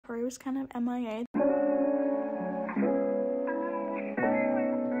was kind of MIA.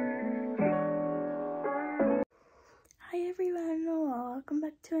 Hi everyone, welcome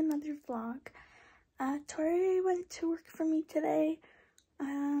back to another vlog. Tori went to work for me today,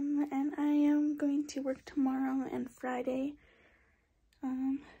 and I am going to work tomorrow and Friday.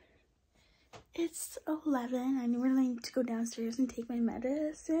 It's 11. I really need to go downstairs and take my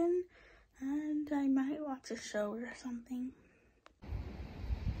medicine, and I might watch a show or something.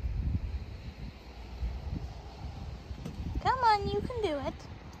 Come on, you can do it.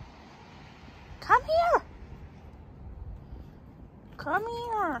 Come here. Come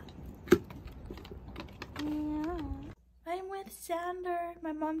here. Yeah. I'm with Sander.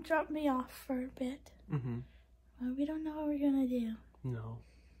 My mom dropped me off for a bit. Well, we don't know what we're gonna do. No.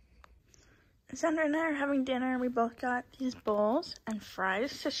 Sander and I are having dinner. We both got these bowls and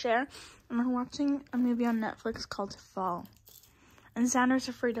fries to share. And we're watching a movie on Netflix called Fall. And Sander's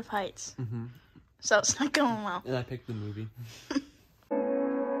afraid of heights. So it's not going well. And I picked the movie.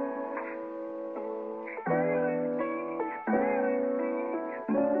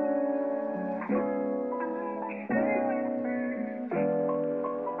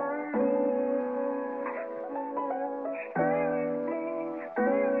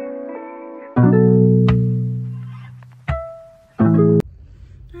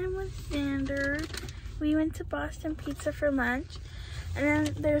 We went to Boston Pizza for lunch, and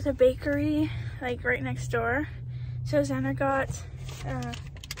then there's a bakery like right next door. So Xander got a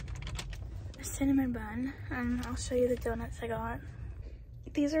cinnamon bun, and I'll show you the donuts I got.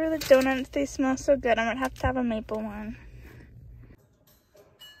 These are the donuts. They smell so good. I might have to have a maple one.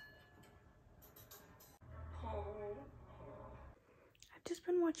 I've just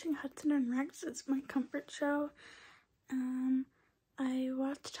been watching Hudson and Rex. It's my comfort show. I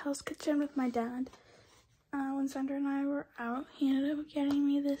watched Hell's Kitchen with my dad. When Sander and I were out, he ended up getting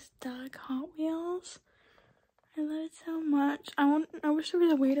me this Doug Hot Wheels. I love it so much. I wish there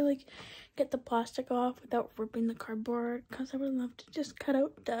was a way to like get the plastic off without ripping the cardboard, because I would love to just cut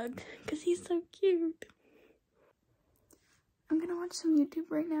out Doug because he's so cute. I'm gonna watch some YouTube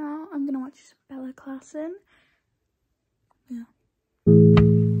right now. I'm gonna watch some Bella Clausen. Yeah.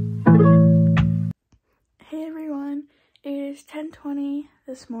 Hey everyone, it is 10:20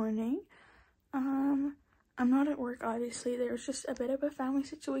 this morning. I'm not at work, obviously. There was just a bit of a family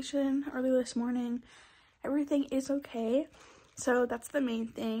situation early this morning. Everything is okay, so that's the main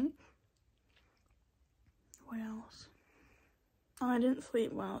thing. What else? Oh, I didn't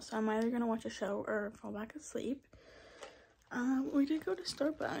sleep well, so I'm either gonna watch a show or fall back asleep. We did go to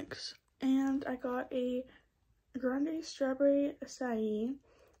Starbucks, and I got a grande strawberry acai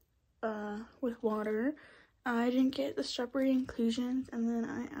with water. I didn't get the strawberry inclusions, and then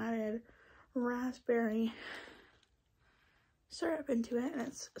I added raspberry syrup into it, and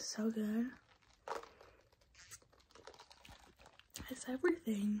it's so good. It's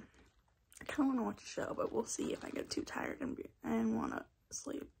everything. I kind of want to watch a show, but we'll see if I get too tired and want to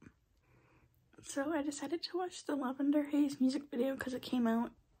sleep. So I decided to watch the Lavender Haze music video because it came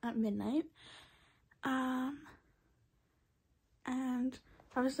out at midnight. And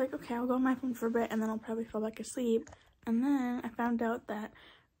I was like, okay, I'll go on my phone for a bit and then I'll probably fall back asleep. And then I found out that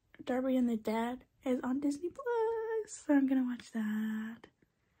Darby and the Dead is on Disney Plus, so I'm gonna watch that.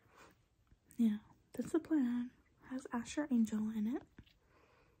 Yeah, that's the plan. It has Asher Angel in it,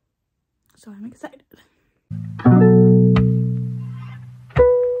 so I'm excited.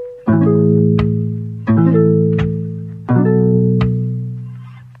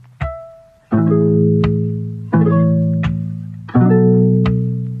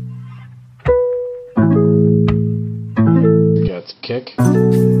 Got some kick.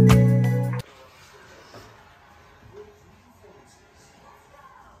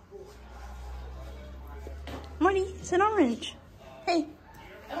 Marty, it's an orange. Hey.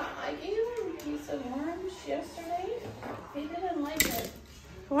 I gave him a piece of orange yesterday. He didn't like it.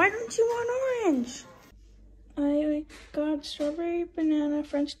 Why don't you want orange? I got strawberry banana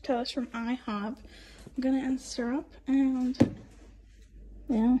French toast from IHOP. I'm gonna add syrup and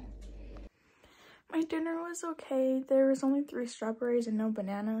yeah. My dinner was okay. There was only 3 strawberries and no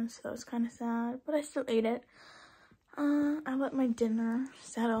bananas, so that was kind of sad, but I still ate it. I let my dinner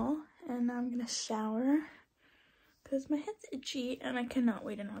settle, and now I'm gonna shower because my head's itchy and I cannot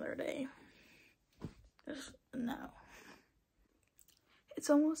wait another day. Just no. It's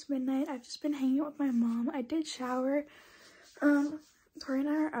almost midnight. I've just been hanging out with my mom. I did shower. Tori and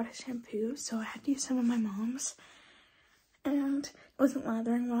I are out of shampoo, so I had to use some of my mom's. And it wasn't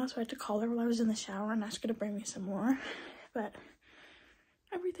lathering well, so I had to call her while I was in the shower and ask her to bring me some more. But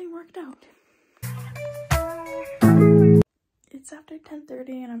everything worked out. It's after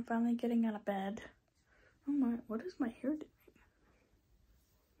 10:30 and I'm finally getting out of bed. Oh my, what is my hair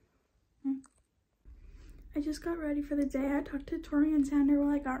doing? I just got ready for the day. I talked to Tori and Xander while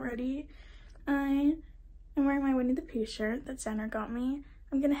I got ready. I am wearing my Winnie the Pooh shirt that Xander got me.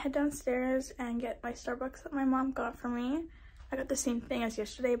 I'm gonna head downstairs and get my Starbucks that my mom got for me. I got the same thing as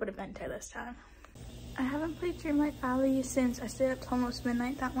yesterday, but a venti this time. I haven't played Dreamlight Valley since I stayed up till almost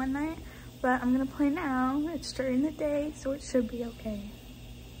midnight that one night, but I'm gonna play now. It's during the day, so it should be okay.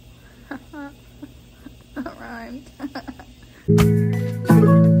 That rhymed.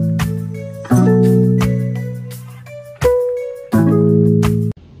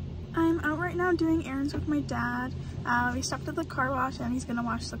 I'm out right now doing errands with my dad. We stopped at the car wash and he's gonna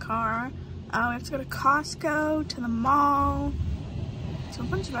wash the car. We have to go to Costco, to the mall, to a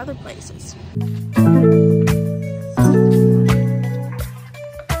bunch of other places.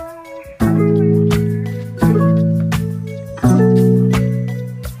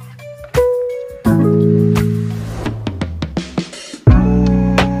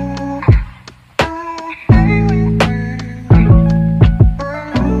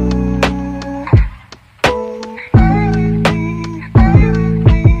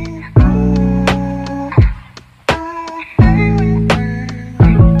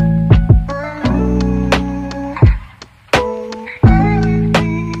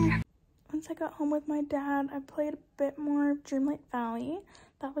 With my dad, I played a bit more of Dreamlight Valley.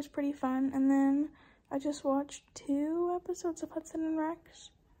 That was pretty fun. And then I just watched 2 episodes of Hudson and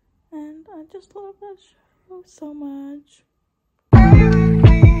Rex, and I just love that show so much.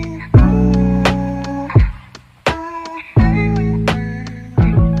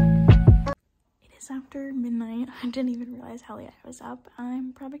 It is after midnight. I didn't even realize how late I was up.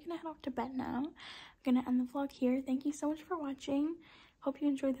 I'm probably gonna head off to bed now. I'm gonna end the vlog here. Thank you so much for watching. Hope you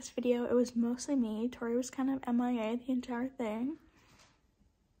enjoyed this video. It was mostly me. Tori was kind of MIA the entire thing.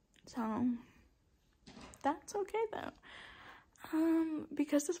 So, that's okay though.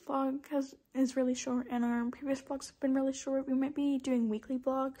 Because this vlog is really short and our previous vlogs have been really short, we might be doing weekly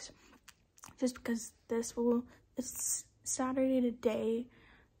vlogs. Just because it's Saturday today,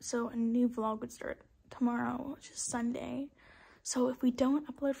 so a new vlog would start tomorrow, which is Sunday. So if we don't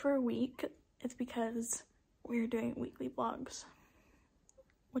upload for a week, it's because we're doing weekly vlogs,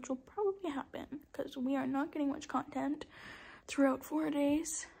 which will probably happen because we are not getting much content throughout 4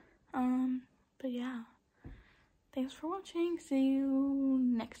 days. But yeah, thanks for watching. See you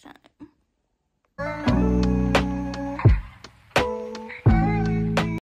next time.